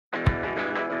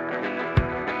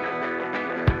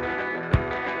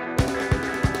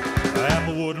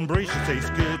wooden breeze tastes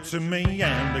good to me,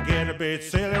 and to get a bit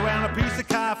silly around a piece of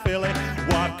coffee.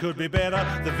 What could be better?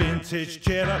 The vintage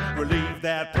cheddar. Relieve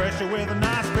that pressure with a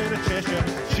nice bit of Cheshire.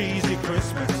 Cheesy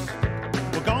Christmas.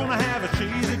 We're gonna have a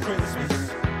cheesy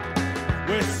Christmas.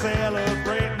 We're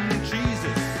celebrating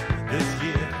cheeses this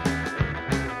year.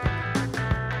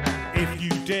 If you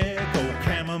dare go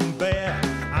camembert,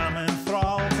 I'm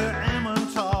enthralled to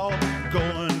Emmental. Go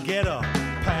and get a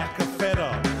pack of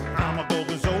feta. I'm a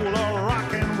Gorgonzola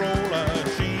rock and roller.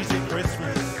 Cheesy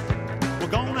Christmas. We're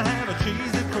gonna have a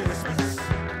cheesy Christmas.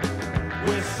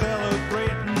 We're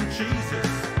celebrating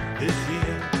cheeses this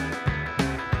year.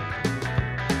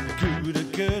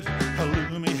 Good,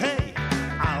 halloumi, hey,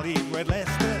 I'll eat Red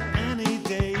Leicester any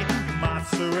day.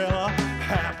 Mozzarella,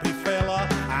 happy fella,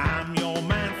 I'm your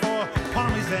man for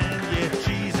Parmesan. Yeah,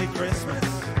 cheesy Christmas.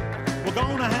 We're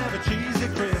gonna have a cheesy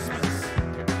Christmas.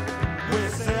 We're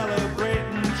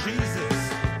celebrating cheeses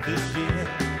this year.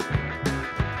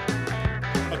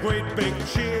 A great big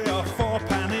cheer for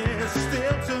Panis,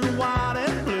 Stilton, white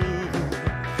and blue,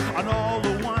 and all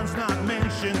the ones not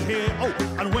mentioned here. Oh,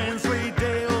 and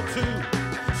Wensleydale too.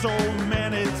 So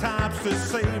many times to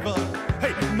savor.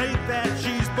 Hey, make that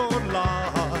cheese board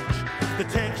large. The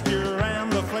texture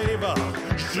and the flavor.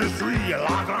 Je suis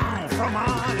la grande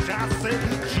fromage. I said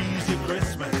cheesy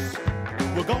Christmas.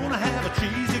 We're gonna have a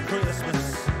cheesy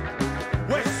Christmas.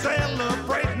 We're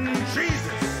celebrating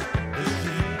cheeses this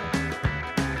year.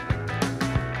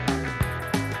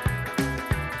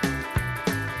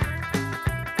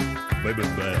 Baby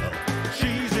Bell.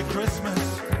 Cheesy Christmas.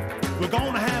 We're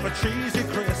gonna have a cheesy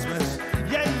Christmas.